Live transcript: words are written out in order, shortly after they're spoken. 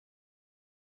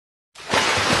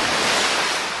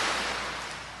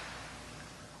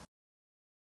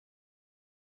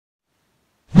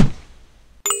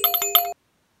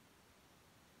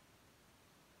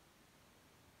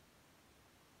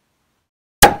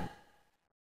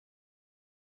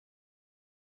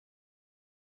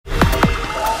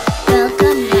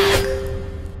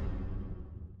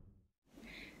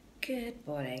Good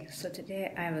morning. So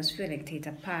today I was feeling to eat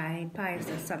a pie. Pie is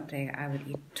not something I would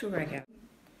eat too regular.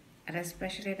 And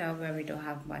especially now where we don't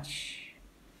have much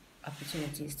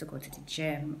opportunities to go to the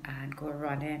gym and go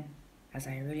running, as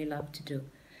I really love to do.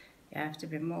 You have to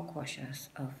be more cautious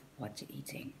of what you're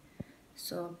eating.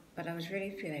 But I was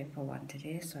really feeling for one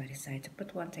today, so I decided to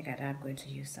put one together. I'm going to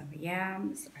use some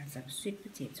yams and some sweet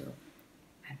potato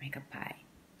and make a pie.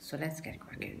 So let's get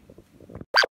cracking.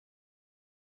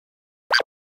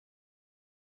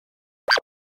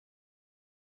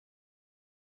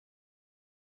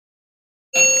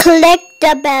 Click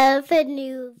the bell for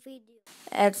new video.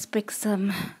 Let's pick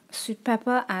some sweet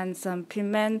pepper and some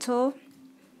pimento.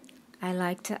 I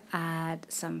like to add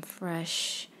some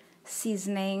fresh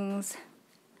seasonings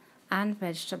and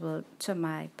vegetable to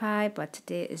my pie, but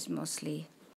today is mostly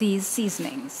these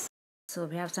seasonings. So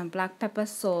we have some black pepper,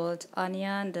 salt,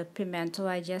 onion, the pimento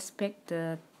I just picked,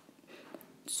 the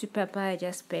sweet pepper I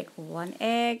just picked, 1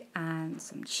 egg and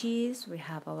some cheese. We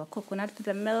have our coconut for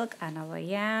the milk and our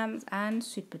yams and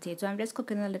sweet potato. I'm just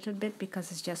cooking a little bit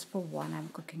because it's just for one I'm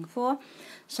cooking for.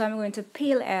 So I'm going to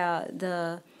peel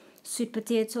the sweet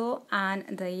potato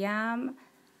and the yam,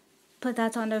 put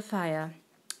that on the fire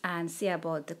and see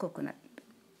about the coconut.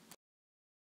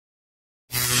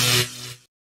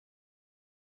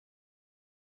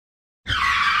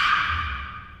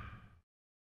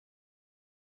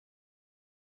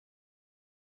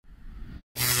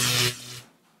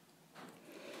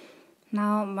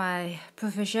 Now my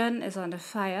provision is on the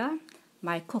fire.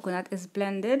 My coconut is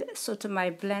blended. So to my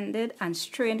blended and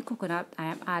strained coconut, I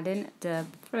am adding the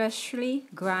freshly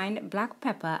ground black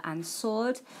pepper and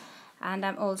salt. And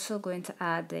I'm also going to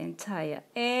add the entire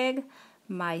egg.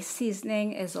 My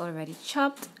seasoning is already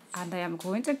chopped. And I am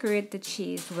going to grate the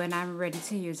cheese when I'm ready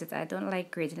to use it. I don't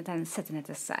like grating it and setting it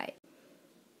aside.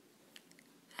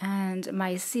 And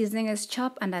my seasoning is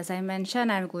chopped. And as I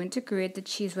mentioned, I'm going to grate the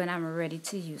cheese when I'm ready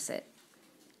to use it.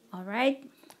 Alright,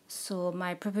 so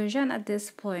my provision at this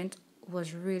point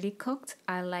was really cooked.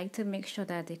 I like to make sure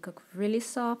that they cook really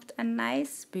soft and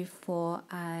nice before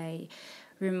I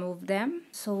remove them.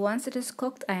 So once it is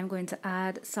cooked, I am going to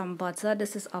add some butter.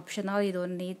 This is optional. You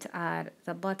don't need to add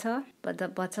the butter, but the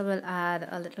butter will add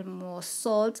a little more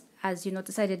salt. As you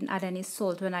notice, I didn't add any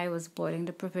salt when I was boiling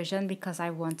the provision because I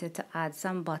wanted to add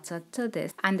some butter to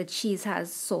this. And the cheese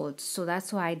has salt, so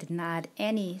that's why I didn't add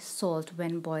any salt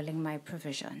when boiling my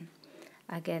provision.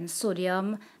 Again,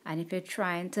 sodium, and if you're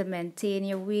trying to maintain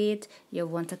your weight, you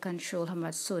want to control how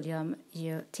much sodium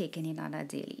you're taking in on a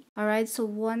daily. Alright, so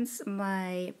once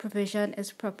my provision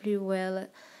is properly well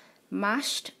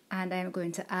mashed, and I'm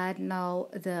going to add now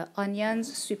the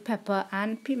onions, sweet pepper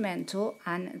and pimento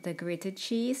and the grated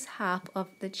cheese, half of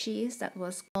the cheese that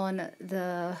was on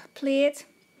the plate.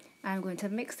 I'm going to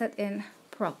mix that in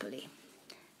properly.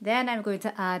 Then I'm going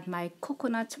to add my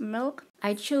coconut milk.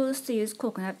 I chose to use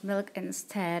coconut milk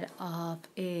instead of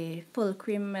a full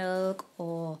cream milk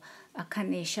or a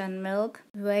carnation milk.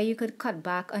 Where you could cut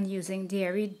back on using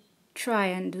dairy, try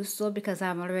and do so, because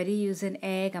I'm already using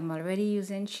egg, I'm already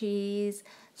using cheese.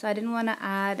 So I didn't want to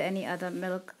add any other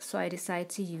milk, so I decided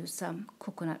to use some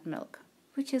coconut milk,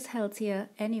 which is healthier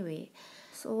anyway.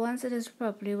 So once it is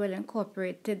properly well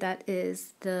incorporated, that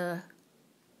is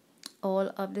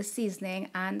all of the seasoning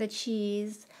and the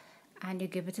cheese, and you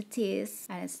give it a taste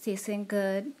and it's tasting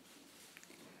good,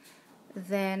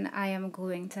 then I am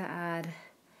going to add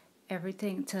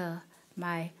everything to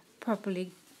my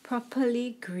properly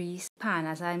greased pan.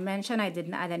 As I mentioned, I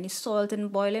didn't add any salt in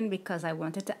boiling because I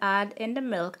wanted to add in the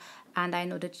milk, and I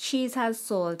know the cheese has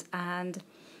salt and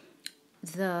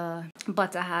the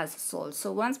butter has salt.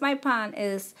 So once my pan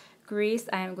is greased,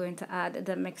 I am going to add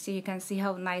the mixture. You can see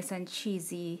how nice and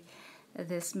cheesy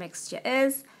this mixture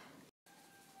is.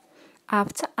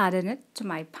 After adding it to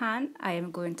my pan, I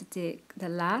am going to take the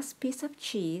last piece of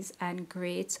cheese and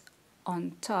grate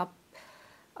on top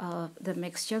of the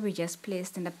mixture we just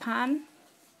placed in the pan.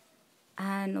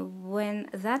 And when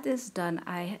that is done,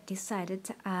 I decided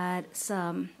to add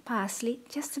some parsley,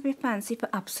 just to be fancy, for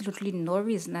absolutely no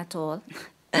reason at all.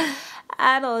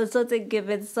 And also to give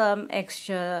it some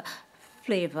extra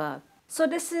flavor. So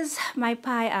this is my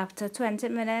pie after 20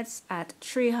 minutes at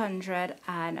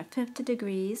 350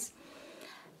 degrees,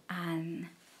 and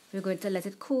we're going to let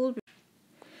it cool.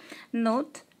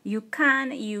 Note, you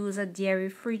can use a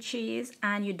dairy-free cheese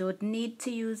and you don't need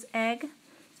to use egg.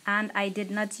 And I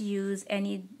did not use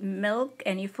any milk,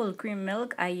 any full cream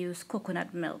milk. I used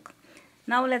coconut milk.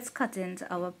 Now let's cut into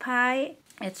our pie.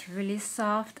 It's really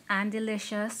soft and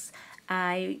delicious,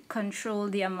 I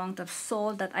controlled the amount of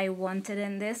salt that I wanted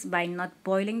in this by not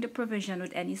boiling the provision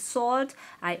with any salt.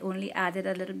 I only added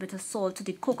a little bit of salt to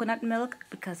the coconut milk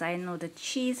because I know the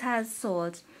cheese has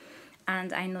salt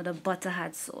and I know the butter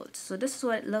had salt. So this is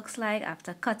what it looks like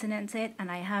after cutting into it, and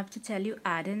I have to tell you,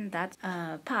 adding that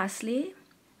parsley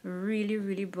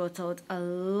really brought out a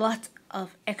lot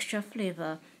of extra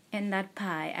flavor in that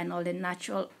pie, and all the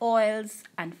natural oils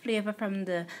and flavor from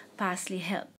the parsley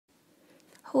help.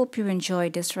 Hope you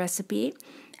enjoyed this recipe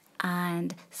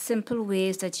and simple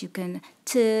ways that you can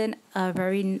turn a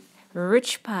very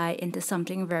rich pie into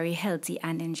something very healthy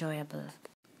and enjoyable.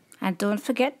 And don't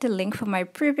forget, the link for my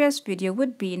previous video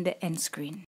would be in the end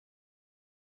screen.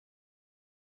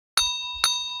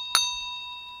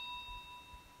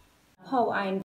 How I